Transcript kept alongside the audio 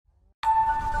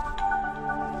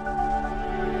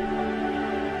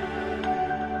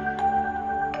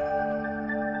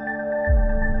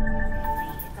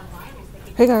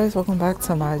Hey guys, welcome back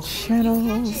to my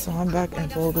channel. So I'm back in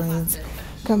Walgreens,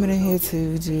 coming in here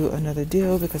to do another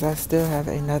deal because I still have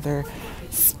another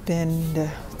spend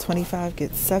 25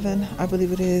 get 7, I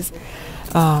believe it is,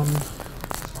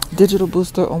 digital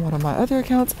booster on one of my other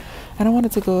accounts, and I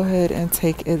wanted to go ahead and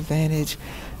take advantage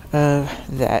of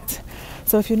that.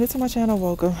 So if you're new to my channel,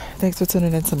 welcome. Thanks for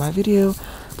tuning into my video.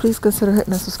 Please consider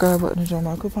hitting the subscribe button to join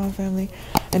my coupon family.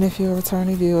 And if you're a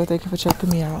returning viewer, thank you for checking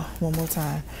me out one more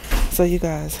time. So you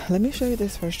guys, let me show you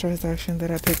this first transaction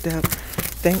that I picked up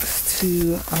thanks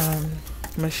to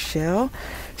Michelle.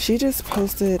 She just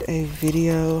posted a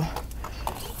video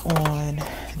on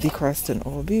the Crest and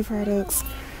Oral-B products,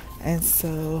 and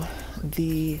so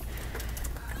the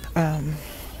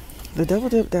double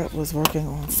dip that was working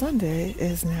on Sunday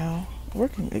is now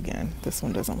working again. This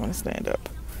one doesn't want to stand up.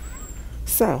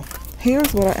 So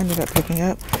here's what I ended up picking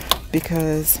up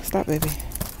because, stop baby,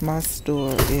 my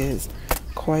store is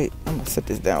quite, I'm gonna sit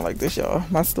this down like this, y'all.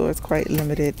 My store is quite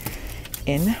limited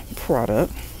in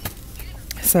product.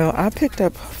 So I picked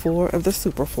up 4 of the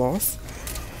Super Floss,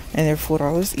 and they're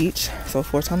 $4 each. So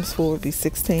 4 times 4 would be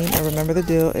 16. And remember, the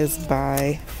deal is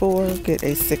buy 4, get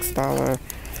a $6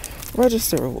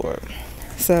 register reward.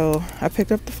 So I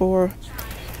picked up the 4.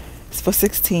 It's for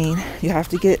 16. You have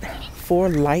to get 4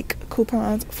 like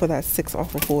coupons for that 6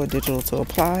 off of 4 digital to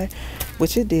apply,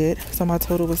 which it did. So my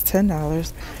total was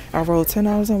 $10. I rolled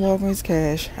 $10 in Walgreens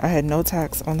cash. I had no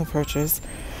tax on the purchase.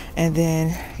 And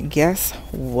then guess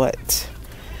what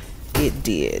it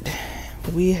did?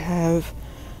 We have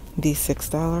the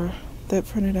 $6 that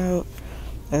printed out,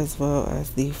 as well as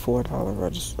the $4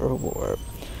 register reward.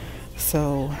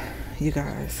 So you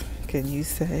guys, can you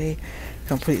say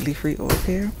completely free off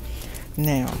here?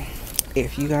 Now,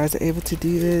 if you guys are able to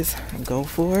do this, go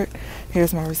for it.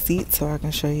 Here's my receipt so I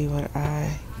can show you what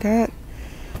I got.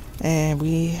 And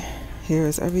here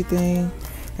is everything.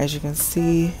 As you can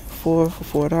see, 4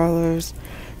 for $4,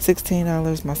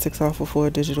 $16. My 6 off of 4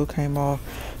 digital came off.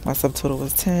 My subtotal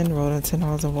was 10. Rolled in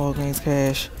 $10 in Walgreens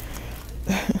cash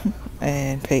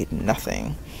and paid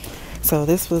nothing. So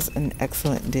this was an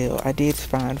excellent deal. I did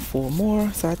find 4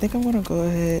 more, so I think I'm going to go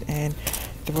ahead and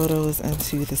throw those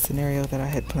into the scenario that I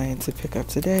had planned to pick up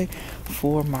today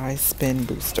for my spin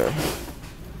booster.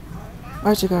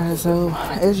 Alright you guys, so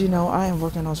as you know, I am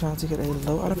working on trying to get a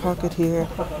low out of pocket here.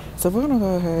 So we're going to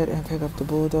go ahead and pick up the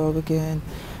Bulldog again.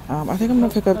 I think I'm going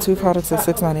to pick up 2 products at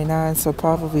 $6.99, so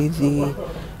probably the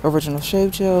original shave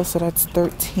gel, so that's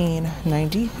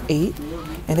 $13.98.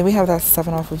 And then we have that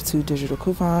 7 off of 2 digital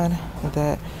coupon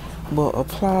that will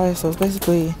apply. So it's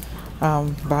basically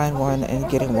buying 1 and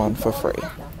getting 1 for free.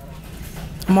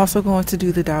 I'm also going to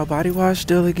do the Dow body wash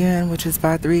deal again, which is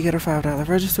buy 3 get a $5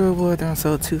 register reward. They're on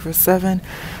sale 2 for $7.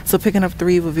 So picking up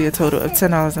 3 will be a total of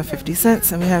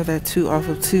 $10.50, and we have that 2 off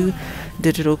of 2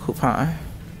 digital coupon.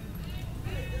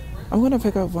 I'm going to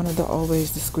pick up one of the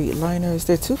Always Discreet liners.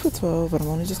 They're 2 for $12, but I'm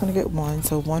only just going to get 1.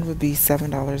 So 1 would be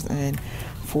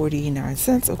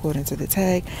 $7.49 according to the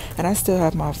tag. And I still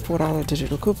have my $4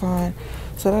 digital coupon,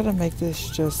 so that'll make this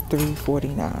just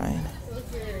 $3.49.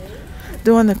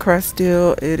 Doing the Crest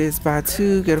deal, it is buy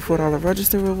 2, get a $4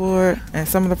 register reward. And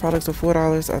some of the products are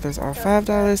 $4, others are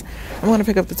 $5. I'm going to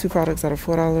pick up the 2 products that are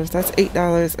 $4. That's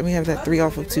 $8, and we have that 3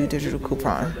 off of 2 digital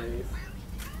coupon.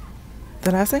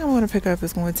 The last thing I'm going to pick up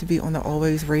is going to be on the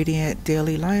Always Radiant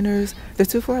Daily Liners. They're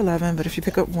 2 for $11, but if you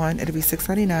pick up 1, it'll be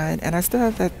 $6.99, and I still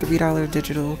have that $3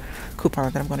 digital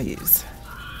coupon that I'm going to use.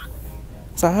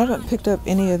 So I haven't picked up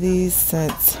any of these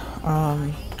since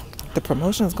the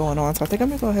promotion is going on, so I think I'm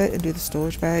going to go ahead and do the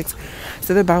storage bags.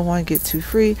 So they're buy 1, get 2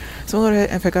 free. So I'm going to go ahead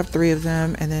and pick up 3 of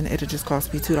them, and then it'll just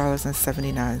cost me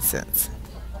 $2.79.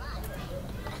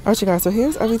 Alright you guys, so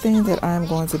here's everything that I'm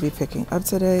going to be picking up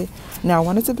today. Now I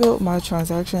wanted to build my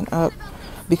transaction up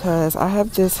because I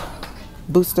have this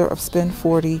booster of spend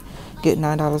 40, get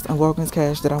 $9 in Walgreens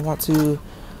cash that I want to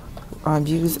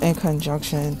use in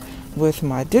conjunction with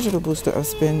my digital booster of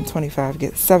spend 25,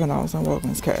 get $7 in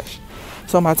Walgreens cash.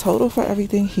 So my total for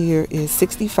everything here is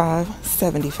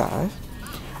 $65.75,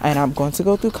 and I'm going to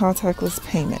go through contactless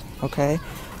payment, okay,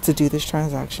 to do this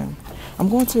transaction. I'm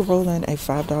going to roll in a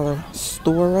 $5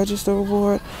 store register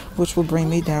reward, which will bring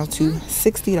me down to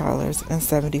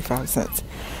 $60.75.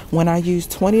 When I use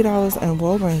 $20 in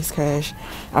Walgreens cash,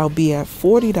 I'll be at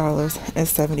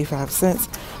 $40.75,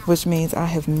 which means I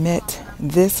have met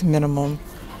this minimum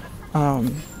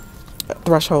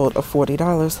threshold of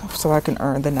 $40, so I can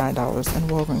earn the $9 in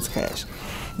Walgreens cash.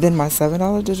 Then my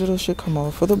 $7 digital should come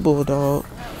off for the Bulldog,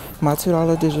 my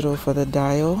 $2 digital for the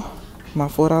Dial, my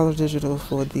 $4 digital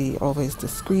for the Always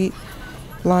Discreet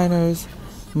liners,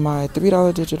 my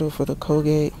 $3 digital for the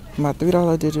Colgate, my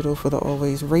 $3 digital for the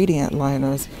Always Radiant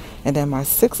liners, and then my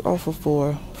 6 off of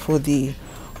 4 for the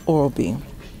Oral-B.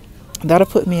 That'll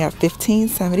put me at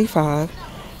 $15.75,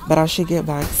 but I should get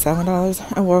back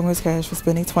 $7 in Walgreens cash for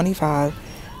spending $25,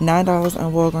 $9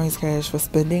 in Walgreens cash for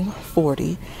spending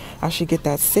 $40. I should get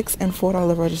that $6 and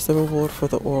 $4 register reward for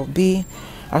the Oral-B.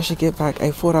 I should get back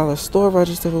a $4 store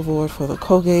register reward for the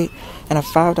Colgate and a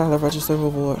 $5 register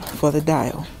reward for the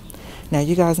Dial. Now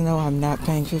you guys know I'm not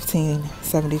paying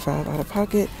 $15.75 out of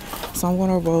pocket, so I'm going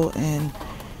to roll in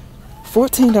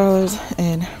 $14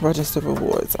 in register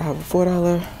rewards. I have a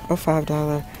 $4, a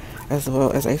 $5, as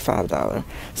well as a $5.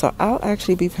 So I'll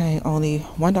actually be paying only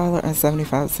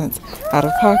 $1.75 out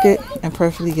of pocket and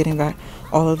perfectly getting back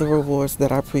all of the rewards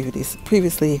that I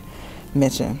previously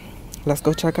mentioned. Let's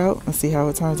go check out and see how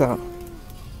it turns out.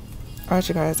 Alright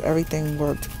you guys, everything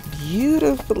worked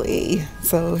beautifully.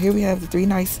 So here we have the 3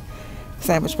 nice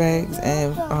sandwich bags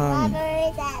and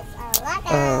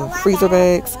freezer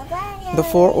bags, the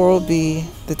 4 Oral-B,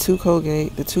 the 2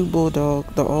 Colgate, the 2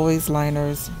 Bulldog, the Always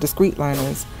liners, discreet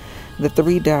liners, the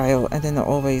 3 Dial, and then the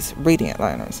Always Radiant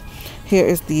liners. Here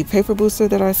is the paper booster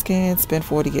that I scanned, spend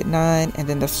 40 get 9, and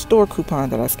then the store coupon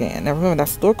that I scanned. Now remember, that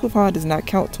store coupon does not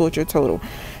count towards your total.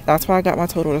 That's why I got my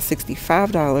total of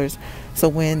 $65. So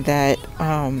when that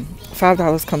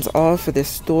 $5 comes off for this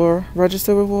store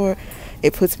register reward,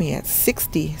 it puts me at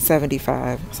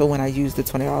 $60.75. So when I use the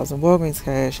 $20 in Walgreens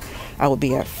cash, I will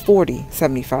be at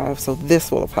 $40.75. So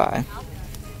this will apply.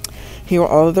 Here are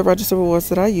all of the register rewards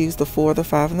that I used: the 4, the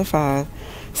 5, and the 5.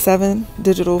 7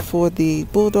 digital for the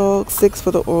Bulldog, 6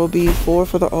 for the Oral-B, 4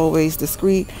 for the Always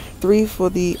Discreet, 3 for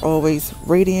the Always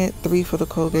Radiant, 3 for the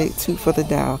Colgate, 2 for the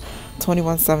Dow.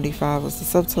 $21.75 was the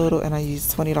subtotal, and I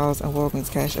used $20 in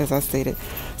Walgreens cash as I stated.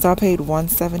 So I paid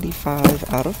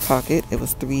 $175 out of pocket. It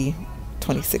was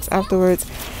 $3.26 afterwards.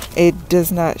 It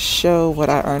does not show what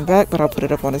I earned back, but I'll put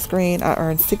it up on the screen. I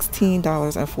earned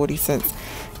 $16.40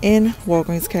 in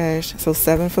Walgreens cash, so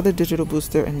 7 for the digital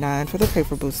booster and 9 for the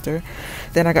paper booster.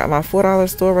 Then I got my $4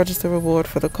 store register reward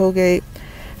for the Colgate,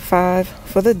 5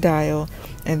 for the Dial,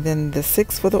 and then the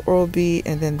 6 for the Oral-B,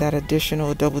 and then that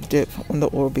additional double dip on the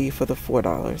Oral-B for the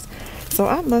 $4. So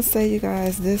I must say, you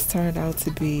guys, this turned out to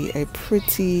be a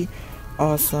pretty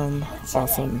awesome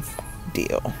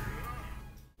deal.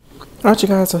 Alright you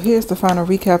guys, so here's the final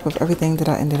recap of everything that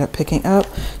I ended up picking up.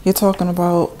 You're talking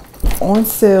about on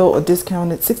sale or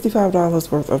discounted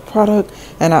 $65 worth of product,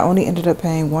 and I only ended up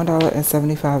paying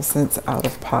 $1.75 out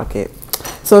of pocket.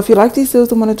 So if you like these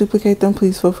deals and want to duplicate them,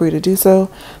 please feel free to do so.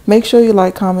 Make sure you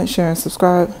like, comment, share, and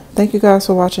subscribe. Thank you guys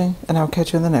for watching, and I'll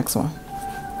catch you in the next one.